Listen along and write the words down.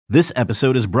This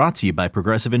episode is brought to you by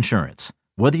Progressive Insurance.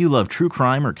 Whether you love true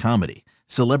crime or comedy,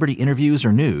 celebrity interviews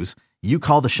or news, you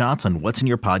call the shots on what's in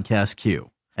your podcast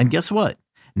queue. And guess what?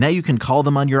 Now you can call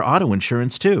them on your auto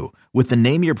insurance too with the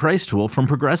Name Your Price tool from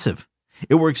Progressive.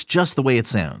 It works just the way it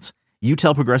sounds. You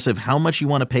tell Progressive how much you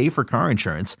want to pay for car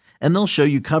insurance, and they'll show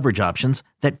you coverage options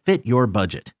that fit your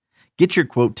budget. Get your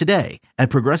quote today at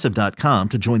Progressive.com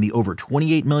to join the over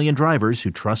 28 million drivers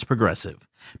who trust Progressive.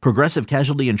 Progressive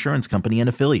Casualty Insurance Company and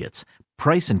Affiliates.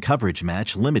 Price and coverage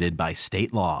match limited by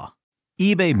state law.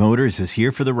 eBay Motors is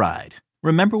here for the ride.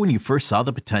 Remember when you first saw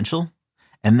the potential?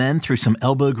 And then through some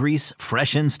elbow grease,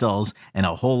 fresh installs, and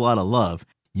a whole lot of love,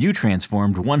 you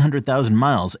transformed 100,000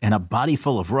 miles and a body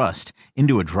full of rust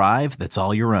into a drive that's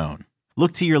all your own.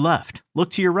 Look to your left.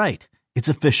 Look to your right. It's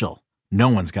official. No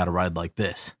one's got a ride like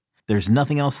this. There's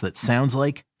nothing else that sounds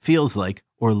like, feels like,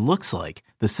 or looks like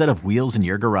the set of wheels in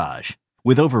your garage.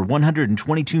 With over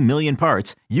 122 million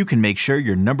parts, you can make sure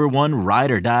your number one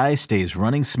ride or die stays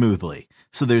running smoothly.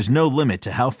 So there's no limit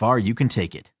to how far you can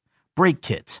take it. Brake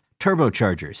kits,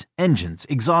 turbochargers, engines,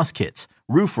 exhaust kits,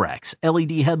 roof racks,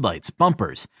 LED headlights,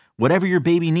 bumpers, whatever your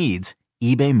baby needs,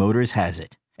 eBay Motors has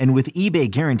it. And with eBay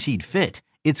Guaranteed Fit,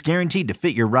 it's guaranteed to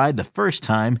fit your ride the first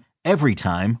time, every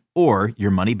time, or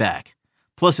your money back.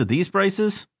 Plus, at these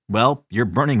prices, well, you're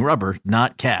burning rubber,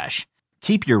 not cash.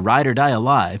 Keep your ride or die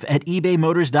alive at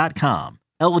ebaymotors.com.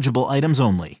 Eligible items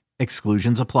only.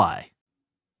 Exclusions apply.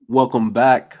 Welcome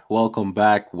back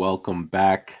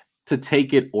to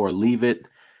Take It or Leave It.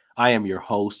 I am your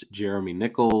host, Jeremy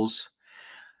Nichols.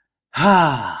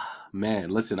 Man,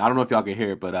 listen, I don't know if y'all can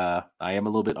hear it, but I am a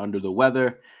little bit under the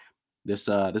weather. This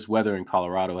weather in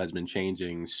Colorado has been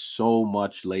changing so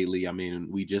much lately. I mean,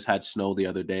 we just had snow the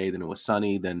other day, then it was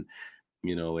sunny, then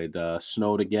it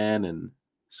snowed again, and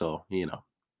so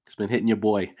it's been hitting your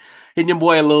boy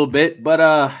a little bit.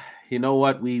 But you know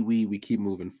what? We keep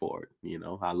moving forward.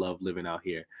 I love living out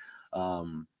here. But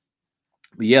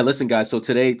yeah, listen, guys. So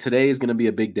today is going to be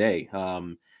a big day.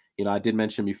 I did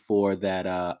mention before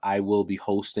that I will be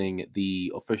hosting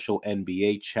the official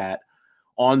NBA chat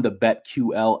on the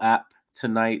BetQL app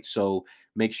tonight. So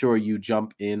make sure you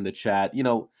jump in the chat.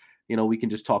 We can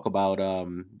just talk about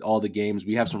all the games.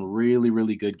 We have some really,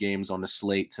 really good games on the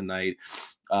slate tonight,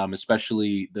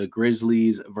 especially the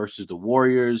Grizzlies versus the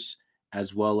Warriors,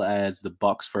 as well as the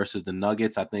Bucks versus the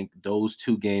Nuggets. I think those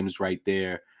two games right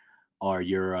there are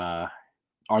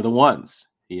the ones.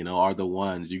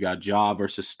 You got Ja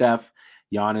versus Steph,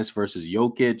 Giannis versus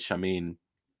Jokic. I mean,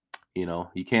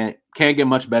 you can't get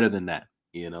much better than that.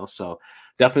 So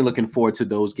definitely looking forward to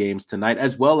those games tonight,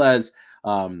 as well as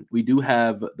we do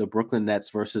have the Brooklyn Nets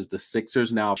versus the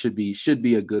Sixers. Now should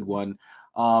be a good one.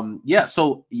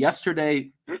 So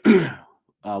yesterday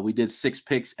we did 6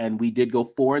 picks and we did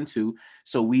go 4-2.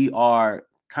 So we are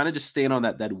kind of just staying on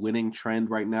that winning trend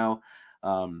right now.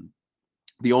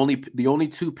 The only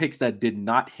 2 picks that did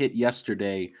not hit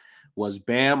yesterday was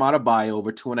Bam Adebayo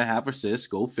over 2.5 assists.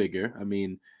 Go figure. I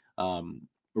mean,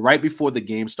 right before the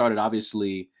game started,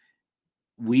 obviously,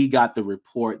 we got the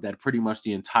report that pretty much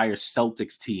the entire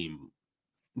Celtics team,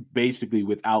 basically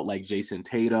without like Jason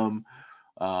Tatum,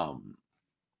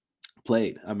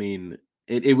 played. I mean,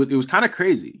 it was kind of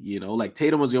crazy, like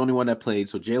Tatum was the only one that played.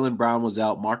 So Jaylen Brown was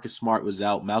out, Marcus Smart was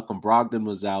out, Malcolm Brogdon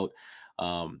was out,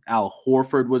 Al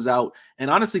Horford was out. And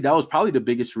honestly, that was probably the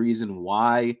biggest reason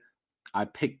why I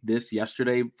picked this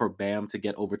yesterday for Bam to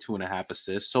get over 2.5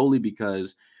 assists, solely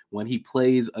because when he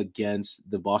plays against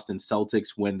the Boston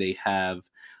Celtics, when they have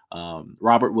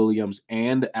Robert Williams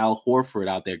and Al Horford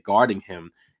out there guarding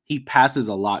him, he passes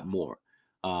a lot more.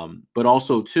 But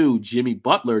also, too, Jimmy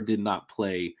Butler did not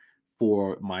play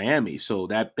for Miami. So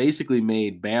that basically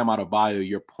made Bam Adebayo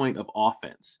your point of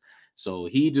offense. So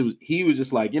he was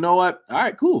just like, you know what? All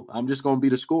right, cool. I'm just going to be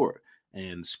the scorer.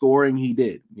 And scoring, he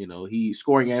did. He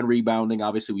scoring and rebounding.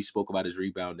 Obviously, we spoke about his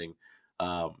rebounding.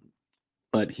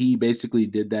 But he basically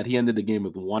did that. He ended the game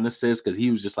with 1 assist because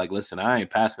he was just like, listen, I ain't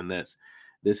passing this.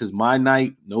 This is my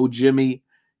night. No Jimmy.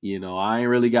 I ain't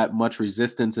really got much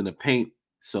resistance in the paint.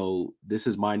 So this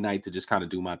is my night to just kind of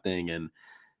do my thing. And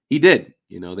he did.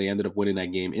 They ended up winning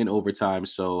that game in overtime.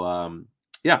 So,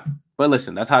 yeah. But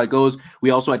listen, that's how it goes.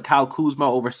 We also had Kyle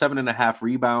Kuzma over 7.5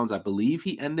 rebounds. I believe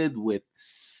he ended with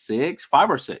 5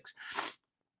 or 6.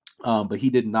 But he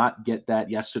did not get that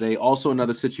yesterday. Also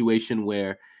another situation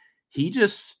where he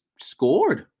just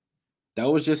scored. That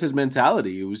was just his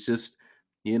mentality. It was just,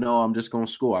 I'm just going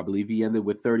to score. I believe he ended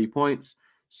with 30 points.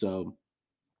 So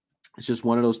it's just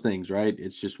one of those things, right?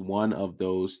 It's just one of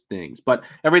those things. But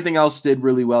everything else did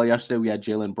really well yesterday. We had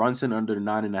Jalen Brunson under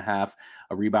 9.5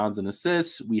 rebounds and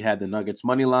assists. We had the Nuggets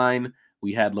money line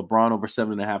We had LeBron over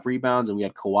 7.5 rebounds, and we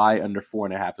had Kawhi under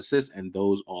 4.5 assists, and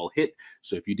those all hit.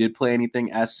 So if you did play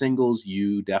anything as singles,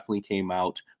 you definitely came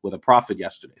out with a profit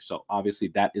yesterday. So obviously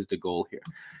that is the goal here.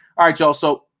 All right, y'all.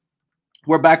 So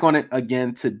we're back on it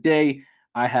again today.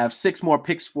 I have 6 more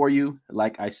picks for you,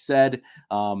 like I said,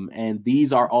 and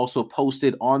these are also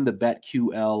posted on the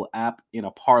BetQL app in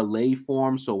a parlay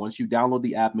form. So once you download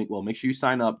the app, make sure you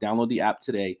sign up, download the app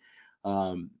today,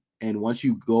 and once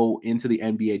you go into the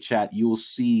NBA chat, you'll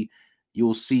see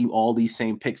all these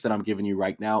same picks that I'm giving you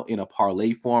right now in a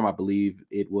parlay form. I believe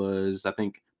it was,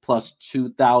 plus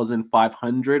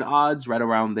 2,500 odds, right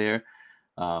around there.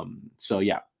 So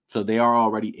yeah. So they are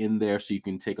already in there, so you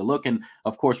can take a look. And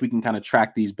of course, we can kind of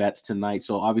track these bets tonight.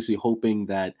 So obviously hoping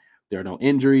that there are no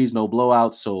injuries, no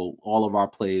blowouts, so all of our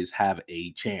plays have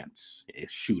a chance.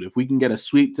 If we can get a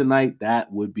sweep tonight, that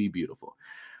would be beautiful.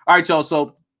 All right, y'all.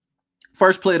 So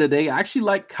first play of the day, I actually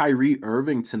like Kyrie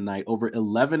Irving tonight over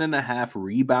 11.5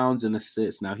 rebounds and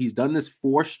assists. Now, he's done this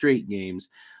 4 straight games.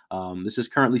 This is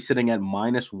currently sitting at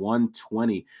minus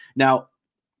 120. Now,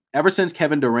 ever since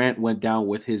Kevin Durant went down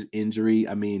with his injury,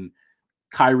 I mean,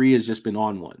 Kyrie has just been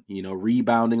on one,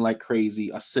 rebounding like crazy,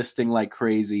 assisting like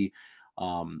crazy.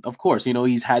 Of course,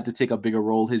 he's had to take a bigger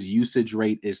role. His usage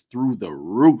rate is through the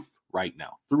roof right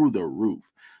now, through the roof.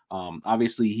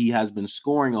 Obviously, he has been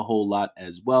scoring a whole lot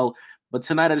as well. But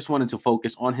tonight, I just wanted to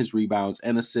focus on his rebounds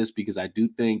and assists because I do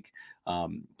think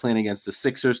playing against the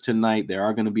Sixers tonight, there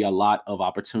are going to be a lot of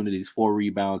opportunities for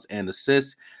rebounds and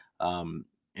assists.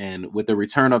 And with the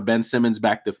return of Ben Simmons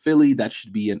back to Philly, that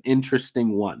should be an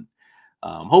interesting one.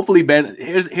 Hopefully,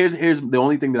 here's the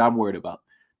only thing that I'm worried about.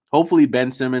 Hopefully,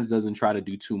 Ben Simmons doesn't try to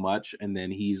do too much, and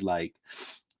then he's like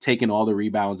taking all the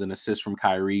rebounds and assists from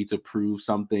Kyrie to prove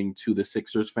something to the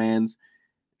Sixers fans.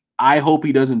 I hope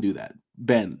he doesn't do that.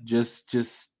 Ben, just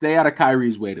stay out of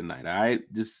Kyrie's way tonight, all right?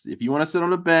 Just if you want to sit on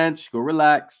the bench, go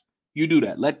relax. You do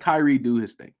that. Let Kyrie do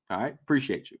his thing, all right?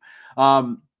 Appreciate you.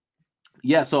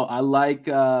 Yeah, so I like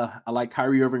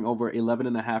Kyrie Irving over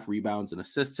 11.5 rebounds and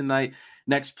assists tonight.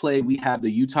 Next play, we have the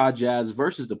Utah Jazz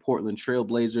versus the Portland Trail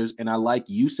Blazers, and I like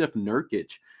Jusuf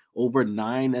Nurkic over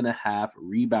 9.5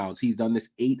 rebounds. He's done this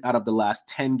 8 out of the last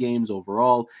 10 games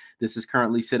overall. This is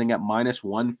currently sitting at minus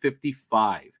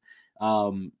 155.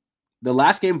 The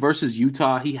last game versus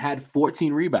Utah, he had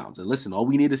 14 rebounds. And listen, all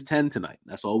we need is 10 tonight.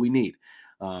 That's all we need.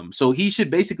 So he should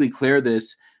basically clear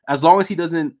this as long as he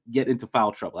doesn't get into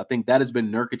foul trouble. I think that has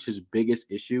been Nurkic's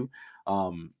biggest issue.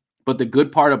 But the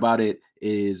good part about it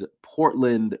is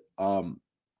Portland,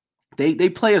 they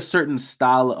play a certain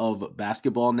style of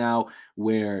basketball now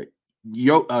where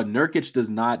Nurkic does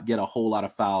not get a whole lot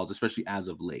of fouls, especially as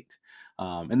of late.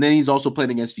 And then he's also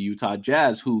playing against the Utah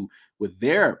Jazz, who with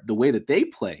the way that they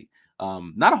play,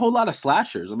 not a whole lot of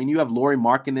slashers. I mean, you have Lauri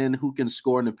Markkanen who can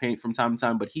score in the paint from time to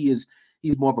time, but he's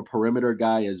more of a perimeter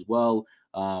guy as well.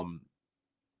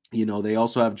 They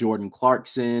also have Jordan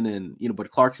Clarkson but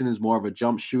Clarkson is more of a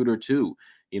jump shooter too.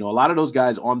 A lot of those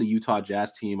guys on the Utah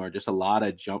Jazz team are just a lot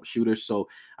of jump shooters. So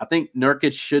I think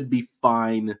Nurkic should be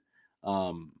fine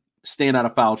staying out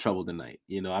of foul trouble tonight.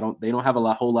 They don't have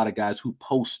a whole lot of guys who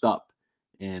post up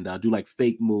and do like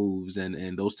fake moves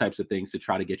and those types of things to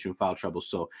try to get you in foul trouble.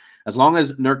 So as long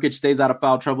as Nurkic stays out of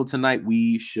foul trouble tonight,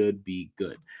 we should be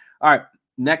good. All right.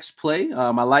 Next play, I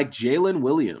like Jalen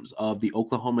Williams of the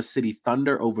Oklahoma City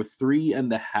Thunder over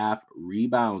 3.5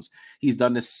 rebounds. He's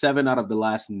done this 7 out of the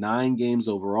last 9 games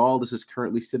overall. This is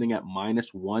currently sitting at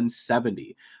minus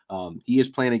 170. He is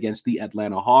playing against the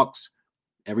Atlanta Hawks.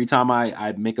 Every time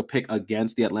I make a pick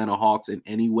against the Atlanta Hawks in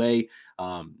any way,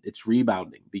 it's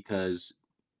rebounding because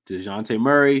DeJounte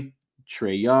Murray,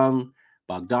 Trae Young,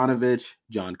 Bogdanovich,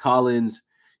 John Collins,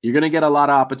 you're going to get a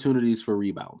lot of opportunities for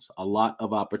rebounds, a lot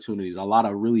of opportunities, a lot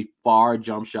of really far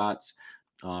jump shots,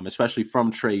 especially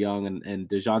from Trae Young. And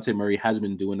DeJounte Murray has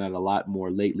been doing that a lot more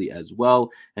lately as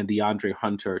well, and DeAndre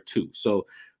Hunter too. So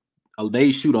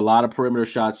they shoot a lot of perimeter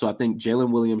shots. So I think Jalen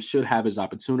Williams should have his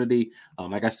opportunity.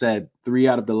 Like I said, 7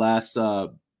 out of the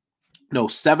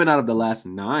last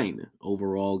 9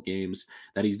 overall games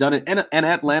that he's done it. And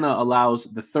Atlanta allows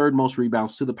the 3rd most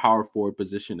rebounds to the power forward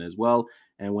position as well.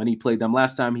 And when he played them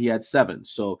last time, he had 7.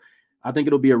 So I think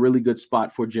it'll be a really good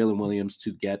spot for Jalen Williams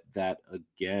to get that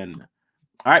again.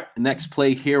 All right, next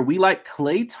play here. We like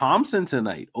Klay Thompson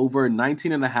tonight over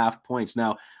 19.5 points.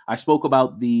 Now, I spoke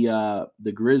about the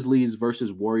Grizzlies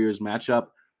versus Warriors matchup.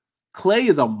 Klay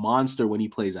is a monster when he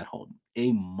plays at home,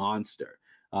 a monster.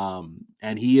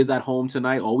 And he is at home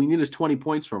tonight. All we need is 20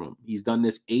 points from him. He's done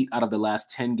this 8 out of the last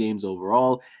 10 games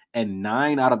overall and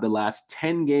 9 out of the last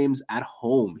 10 games at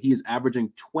home. He is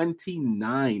averaging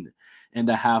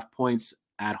 29.5 points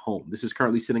at home. This is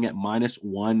currently sitting at minus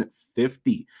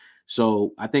 150.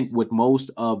 So I think with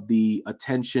most of the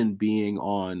attention being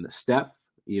on Steph,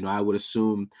 I would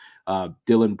assume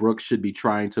Dylan Brooks should be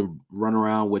trying to run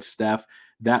around with Steph.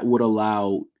 That would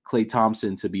allow Klay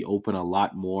Thompson to be open a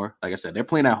lot more. Like I said, they're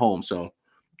playing at home. So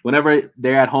whenever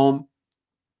they're at home,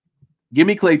 give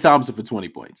me Klay Thompson for 20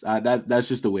 points. That's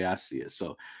just the way I see it.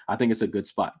 So I think it's a good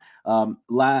spot. Not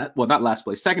last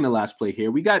play, second to last play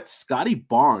here. We got Scotty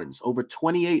Barnes over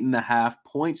 28.5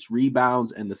 points,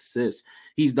 rebounds, and assists.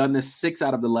 He's done this 6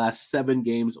 out of the last 7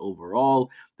 games overall.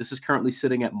 This is currently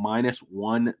sitting at minus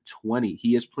 120.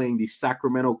 He is playing the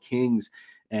Sacramento Kings.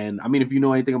 And I mean, if you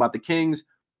know anything about the Kings,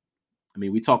 I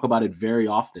mean, we talk about it very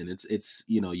often. It's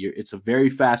a very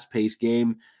fast-paced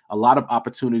game. A lot of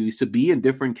opportunities to be in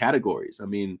different categories. I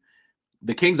mean,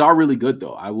 the Kings are really good,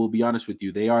 though. I will be honest with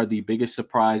you. They are the biggest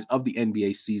surprise of the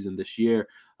NBA season this year.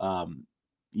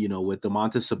 With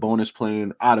Domantas Sabonis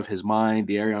playing out of his mind,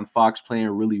 De'Aaron Fox playing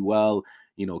really well.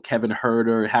 Kevin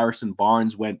Huerter, Harrison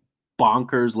Barnes went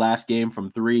bonkers last game from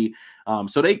 3.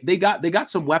 So they got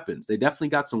some weapons. They definitely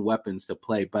got some weapons to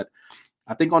play. But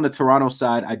I think on the Toronto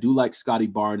side, I do like Scotty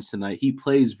Barnes tonight. He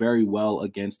plays very well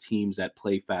against teams that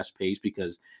play fast-paced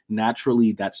because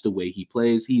naturally that's the way he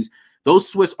plays. Those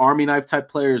Swiss Army knife type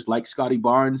players like Scotty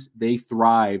Barnes, they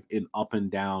thrive in up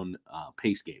and down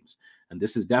pace games. And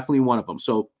this is definitely one of them.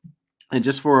 So, and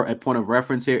just for a point of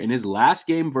reference here, in his last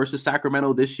game versus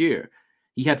Sacramento this year,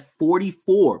 he had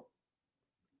 44.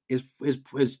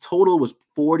 His total was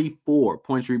 44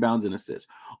 points, rebounds, and assists.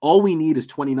 All we need is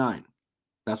 29.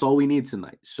 That's all we need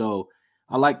tonight. So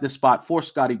I like the spot for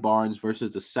Scotty Barnes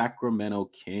versus the Sacramento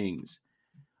Kings.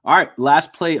 All right,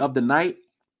 last play of the night,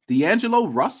 D'Angelo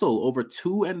Russell over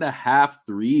 2.5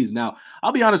 threes. Now,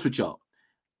 I'll be honest with y'all.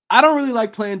 I don't really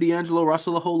like playing D'Angelo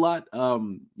Russell a whole lot,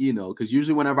 because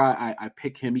usually whenever I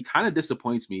pick him, he kind of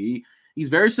disappoints me. He's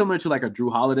very similar to like a Drew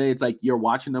Holiday. It's like you're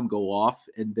watching them go off,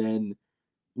 and then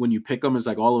when you pick them, it's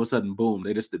like all of a sudden, boom,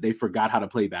 they forgot how to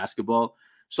play basketball.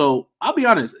 So I'll be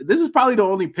honest, this is probably the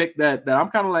only pick that I'm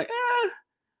kind of like, I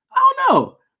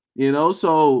don't know,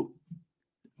 so,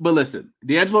 but listen,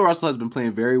 D'Angelo Russell has been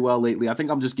playing very well lately. I think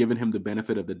I'm just giving him the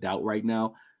benefit of the doubt right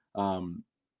now.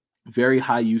 Very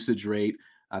high usage rate.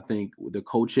 I think the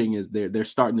coaching is they're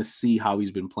starting to see how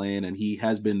he's been playing, and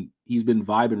he's been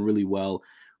vibing really well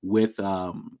with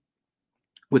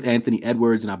Anthony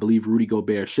Edwards, and I believe Rudy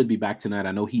Gobert should be back tonight.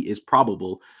 I know he is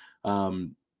probable.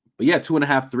 But yeah,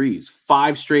 2.5 threes,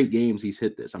 5 straight games he's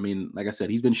hit this. I mean, like I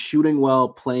said, he's been shooting well,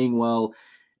 playing well,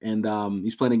 and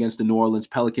he's playing against the New Orleans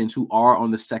Pelicans, who are on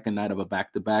the second night of a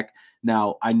back-to-back.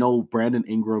 Now, I know Brandon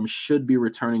Ingram should be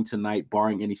returning tonight,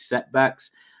 barring any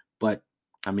setbacks, but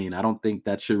I mean, I don't think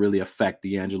that should really affect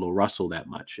D'Angelo Russell that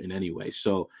much in any way.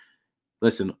 So,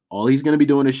 listen, all he's going to be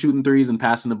doing is shooting threes and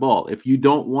passing the ball. If you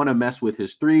don't want to mess with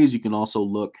his threes, you can also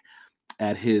look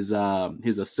at his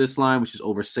assist line, which is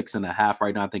over 6.5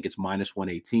 right now. I think it's minus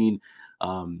 118.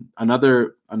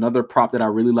 Another prop that I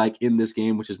really like in this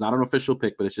game, which is not an official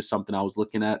pick, but it's just something I was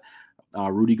looking at.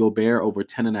 Rudy Gobert over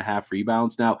 10.5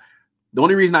 rebounds. Now, the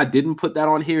only reason I didn't put that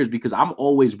on here is because I'm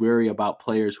always wary about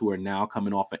players who are now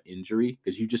coming off an injury,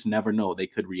 because you just never know. They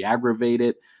could re-aggravate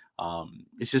it.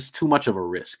 It's just too much of a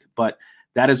risk. But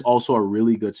that is also a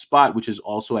really good spot, which is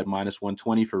also at minus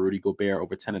 120 for Rudy Gobert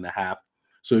over 10.5.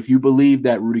 So if you believe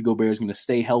that Rudy Gobert is going to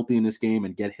stay healthy in this game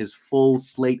and get his full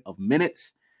slate of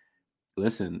minutes,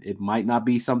 listen, it might not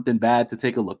be something bad to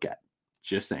take a look at.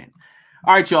 Just saying.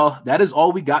 All right, y'all. That is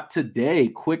all we got today.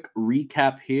 Quick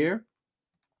recap here.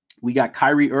 We got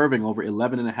Kyrie Irving over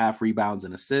 11.5 rebounds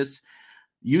and assists.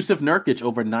 Jusuf Nurkic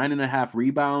over 9.5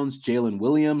 rebounds. Jalen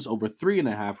Williams over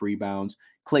 3.5 rebounds.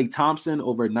 Klay Thompson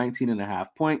over 19.5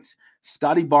 points.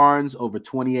 Scotty Barnes over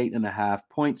 28.5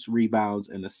 points, rebounds,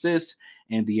 and assists.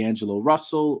 And D'Angelo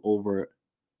Russell over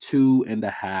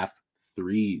 2.5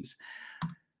 threes.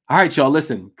 All right, y'all.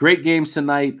 Listen, great games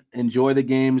tonight. Enjoy the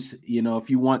games. If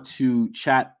you want to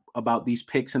chat about these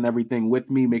picks and everything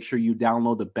with me, make sure you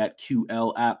download the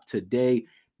BetQL app today.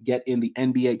 Get in the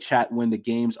NBA chat when the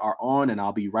games are on, and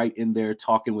I'll be right in there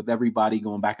talking with everybody,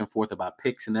 going back and forth about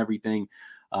picks and everything.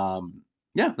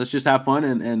 Let's just have fun,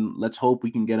 and let's hope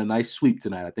we can get a nice sweep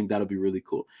tonight. I think that'll be really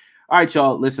cool. All right,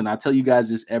 y'all. Listen, I tell you guys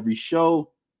this every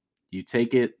show. You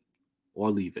take it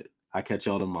or leave it. I catch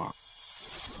y'all tomorrow.